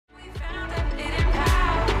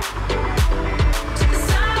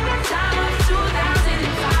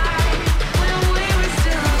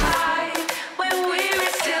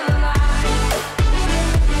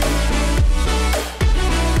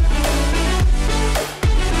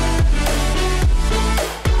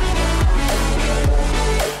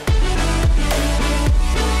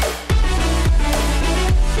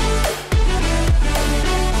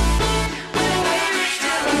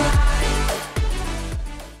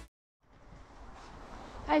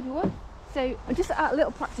Hi everyone, so I'm just at a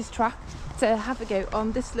little practice track to have a go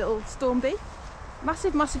on this little Storm Bee.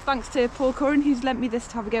 Massive thanks to Paul Curran who's lent me this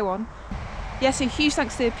to have a go on. Yeah, so huge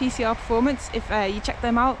thanks to PCR-e Performance if you check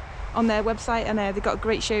them out on their website, and they've got a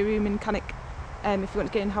great showroom in Cannock if you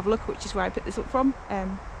want to go and have a look, which is where I picked this up from.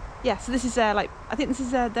 Yeah, so this is I think this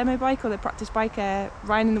is a demo bike or the practice bike.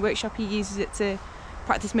 Ryan in the workshop, he uses it to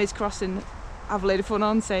practice motocross and have a load of fun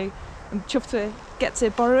on, so I'm chuffed to get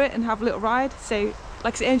to borrow it and have a little ride. So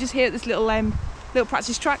like I said, I'm just here at this little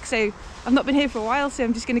practice track, so I've not been here for a while, so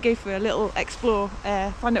I'm just going to go for a little explore,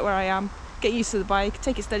 find out where I am, get used to the bike,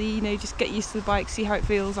 take it steady, you know, just get used to the bike, see how it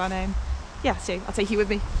feels, and yeah, so I'll take you with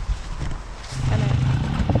me.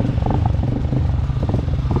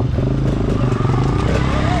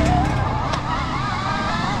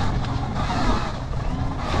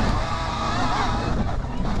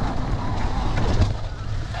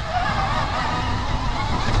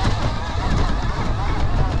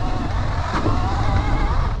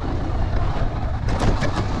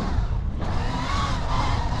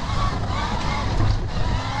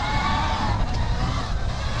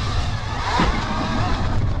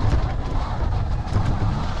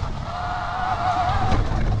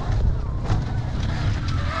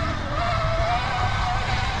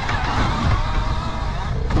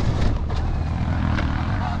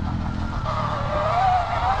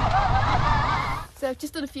 So I've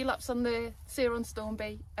just done a few laps on the Surron Storm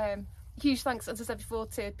Bee. Huge thanks, as I said before,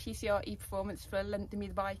 to PCR-e Performance for lending me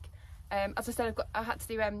the bike. As I said, I had to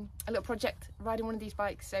do a little project riding one of these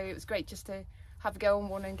bikes, so it was great just to have a go on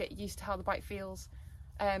one and get used to how the bike feels.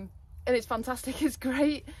 And it's fantastic, it's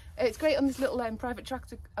great. It's great on this little private track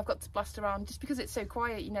I've got to blast around, just because it's so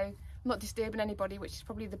quiet, you know, I'm not disturbing anybody, which is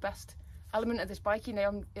probably the best element of this bike, you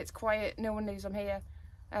know, it's quiet, no one knows I'm here.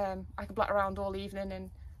 I can blat around all evening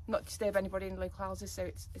and not disturb anybody in the local houses, so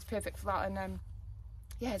it's perfect for that. And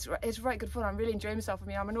yeah, it's right good fun. I'm really enjoying myself. I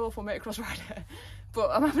mean, I'm an awful motocross rider, but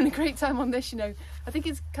I'm having a great time on this, you know. I think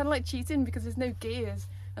it's kind of like cheating because there's no gears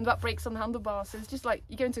and that brakes on the handlebars, so it's just like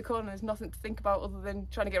you go into a corner, there's nothing to think about other than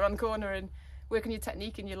trying to get around the corner and work on your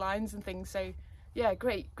technique and your lines and things. So yeah,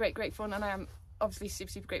 great fun, and I am obviously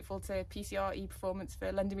super grateful to PCR-e Performance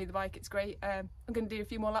for lending me the bike. It's great. I'm going to do a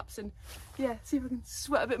few more laps and yeah, see if I can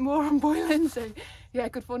sweat a bit more on boiling. So yeah,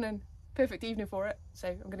 good fun and perfect evening for it. So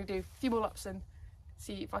I'm going to do a few more laps and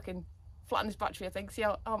see if I can flatten this battery, I think, see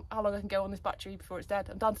how long I can go on this battery before it's dead.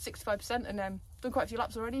 I'm down to 65% and done quite a few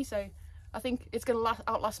laps already, so I think it's going to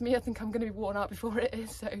outlast me. I think I'm going to be worn out before it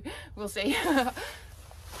is, so we'll see.